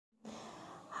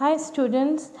Hi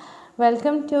students,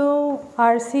 welcome to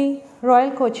RC Royal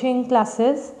Coaching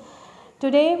classes.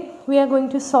 Today we are going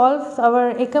to solve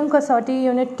our Ekam Kasoti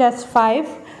unit test 5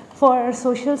 for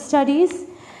social studies,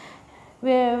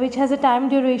 which has a time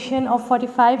duration of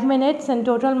 45 minutes and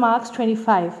total marks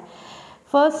 25.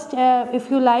 First,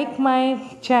 if you like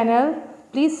my channel,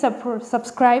 please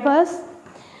subscribe us.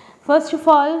 First of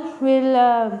all,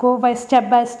 we'll go by step.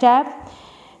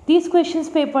 These questions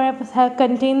paper have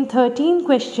contained 13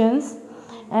 questions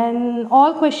and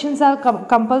all questions are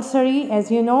compulsory,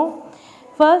 as you know.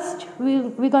 First,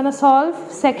 we're going to solve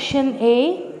section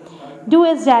A, do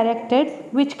as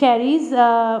directed, which carries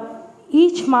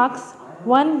each marks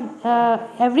one,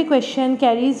 every question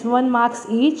carries 1 marks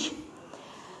each.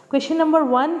 Question number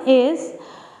 1 is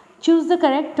choose the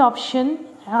correct option,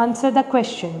 answer the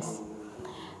questions.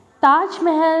 Taj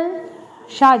Mahal,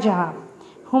 Shah Jahan.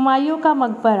 Humayun ka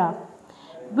Maqbara.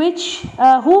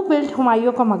 Who built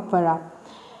Humayun ka Maqbara?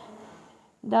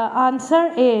 The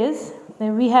answer is,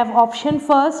 we have option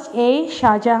first, A.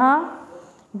 Shah Jahan,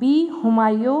 B.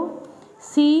 Humayun,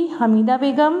 C. Hamida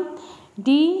Begum,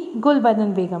 D.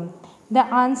 Gulbadan Begum. The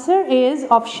answer is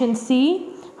option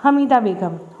C, Hamida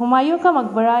Begum. Humayun ka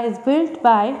Maqbara is built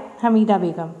by Hamida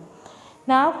Begum.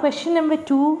 Now question number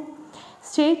 2,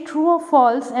 state true or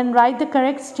false and write the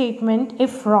correct statement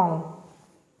if wrong.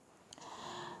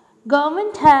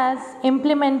 Government has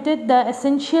implemented the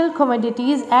Essential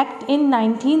Commodities Act in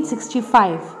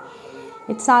 1965.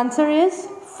 Its answer is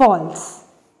false.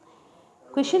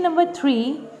 Question number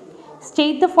 3.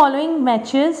 State the following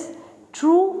matches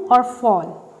true or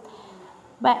false.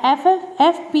 By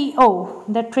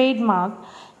FPO, the trademark,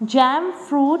 jam,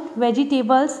 fruit,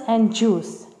 vegetables and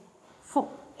juice.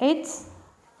 It's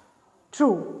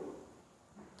true.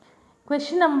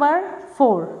 Question number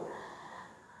 4.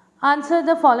 Answer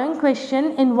the following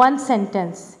question in one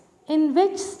sentence. In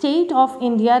which state of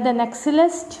India the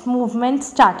Naxalist movement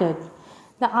started?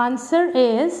 The answer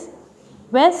is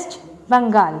West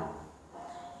Bengal.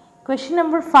 Question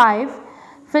number 5.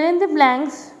 Fill in the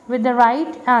blanks with the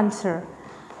right answer.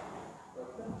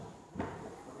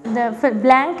 The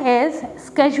blank is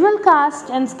scheduled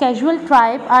caste and scheduled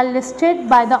tribe are listed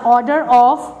by the order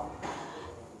of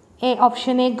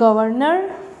option A,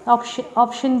 governor,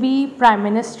 option B, Prime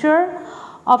Minister,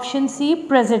 option C,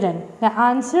 President. The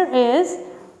answer is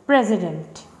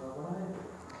President.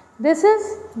 These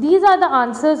are the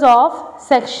answers of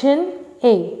section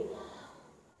A.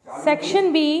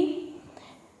 Section B.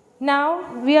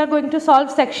 Now we are going to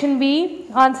solve section B.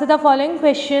 Answer the following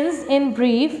questions in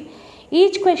brief.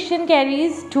 Each question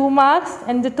carries 2 marks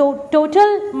and the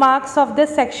total marks of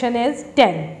this section is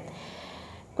 10.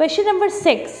 Question number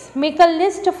 6. Make a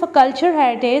list of a culture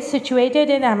heritage situated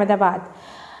in Ahmedabad.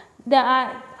 The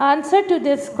answer to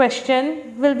this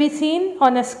question will be seen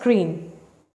on a screen.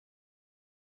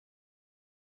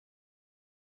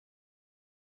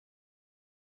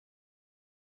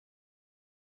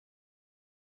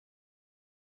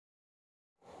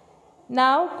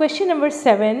 Now, question number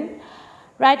 7.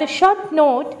 Write a short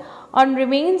note on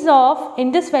remains of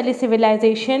Indus Valley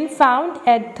civilization found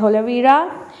at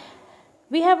Dholavira.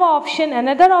 We have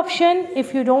another option.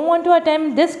 If you don't want to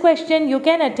attempt this question, you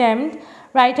can attempt.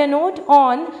 Write a note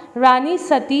on Rani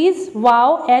Sati's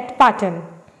vow at Patan.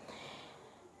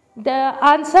 The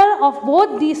answer of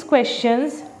both these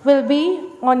questions will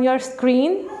be on your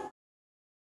screen.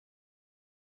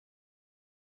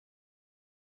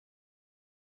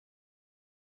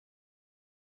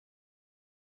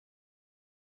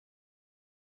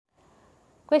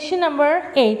 Question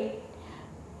number 8.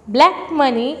 Black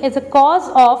money is a cause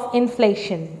of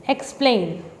inflation.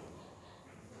 Explain.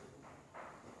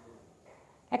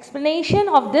 Explanation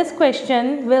of this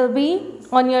question will be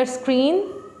on your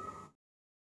screen.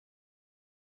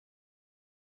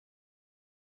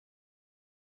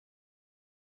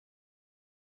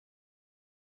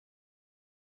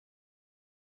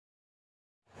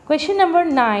 Question number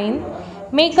 9.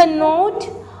 Make a note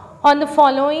on the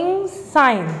following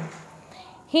sign.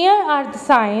 Here are the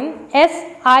signs: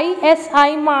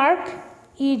 ISI mark,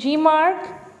 EG mark,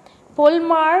 pull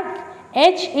mark,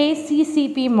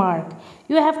 HACCP mark.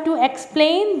 You have to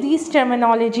explain these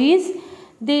terminologies.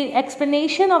 The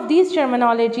explanation of these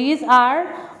terminologies are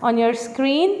on your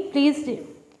screen. Please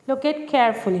look at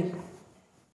carefully.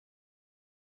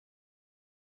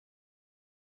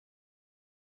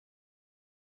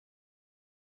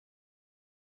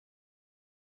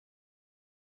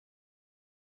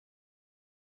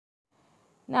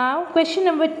 Now, question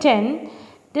number 10.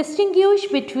 Distinguish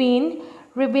between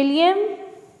rebellion,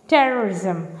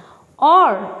 terrorism.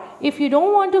 Or, if you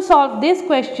don't want to solve this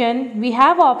question, we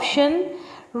have option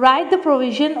Write the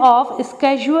provision of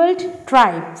scheduled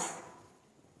tribes.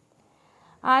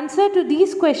 Answer to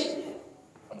these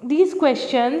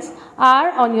questions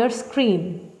are on your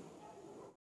screen.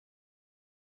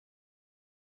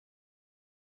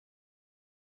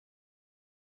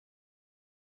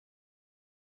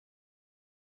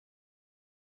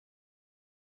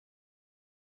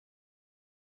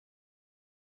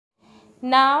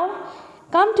 Now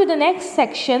come to the next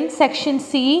section, section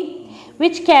C,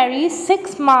 which carries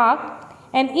 6 marks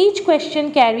and each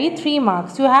question carries 3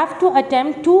 marks. You have to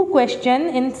attempt 2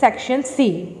 questions in section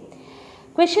C.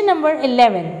 Question number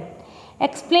 11.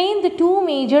 Explain the 2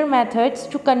 major methods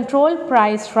to control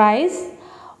price rise.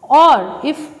 Or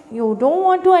if you don't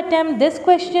want to attempt this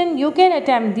question, you can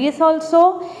attempt this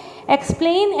also.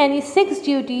 Explain any 6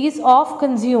 duties of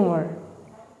consumer.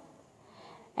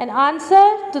 And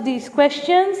answer to these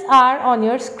questions are on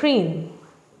your screen.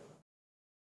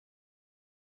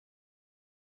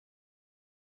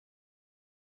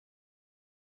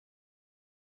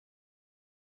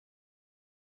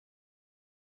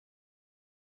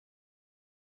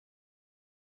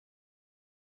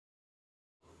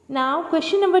 Now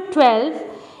question number 12.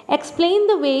 Explain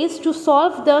the ways to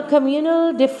solve the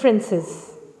communal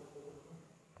differences.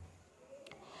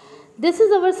 This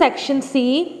is our section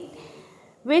C,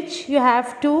 which you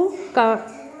have to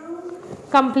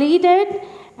complete it,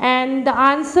 and the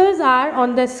answers are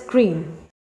on the screen.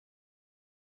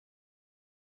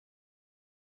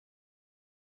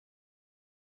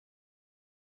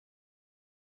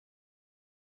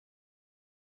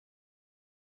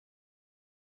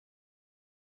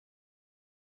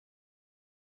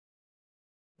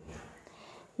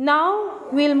 Now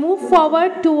we'll move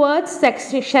forward towards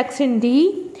section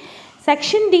D.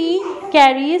 Section D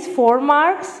carries 4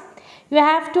 marks. You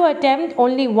have to attempt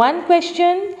only 1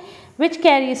 question which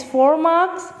carries 4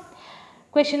 marks.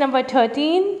 Question number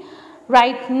 13.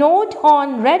 Write note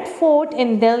on Red Fort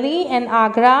in Delhi and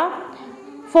Agra,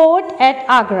 Fort at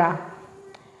Agra.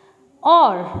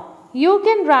 Or you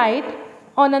can write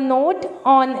on a note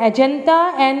on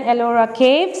Ajanta and Ellora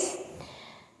caves.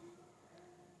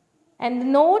 And the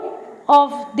note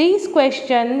of these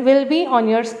questions will be on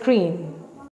your screen.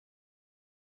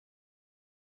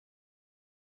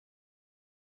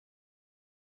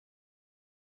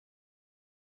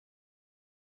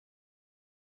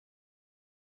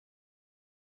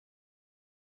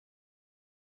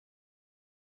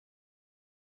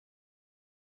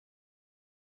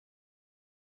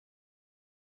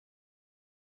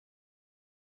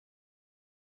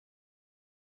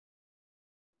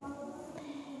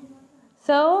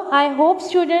 So I hope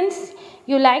students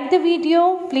you like the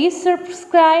video. Please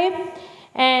subscribe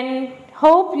and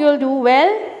hope you'll do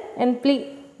well. And please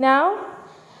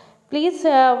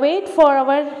wait for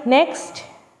our next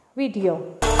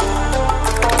video.